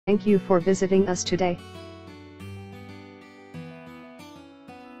Thank you for visiting us today.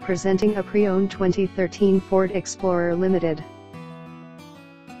 Presenting a pre-owned 2013 Ford Explorer Limited.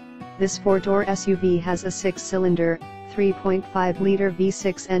 This four-door SUV has a 6-cylinder, 3.5-liter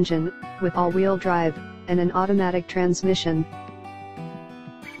V6 engine, with all-wheel drive, and an automatic transmission.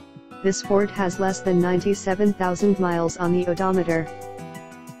 This Ford has less than 97,000 miles on the odometer.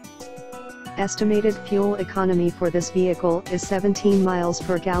 Estimated fuel economy for this vehicle is 17 miles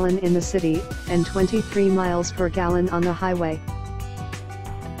per gallon in the city, and 23 miles per gallon on the highway.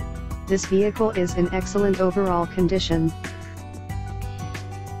 This vehicle is in excellent overall condition.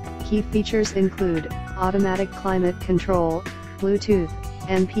 Key features include automatic climate control, Bluetooth,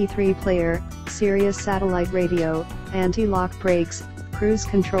 MP3 player, Sirius satellite radio, anti-lock brakes, cruise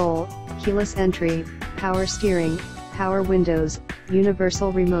control, keyless entry, power steering, power windows,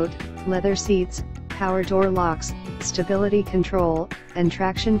 universal remote, leather seats, power door locks, stability control, and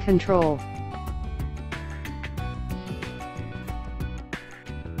traction control.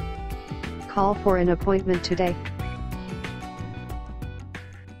 Call for an appointment today.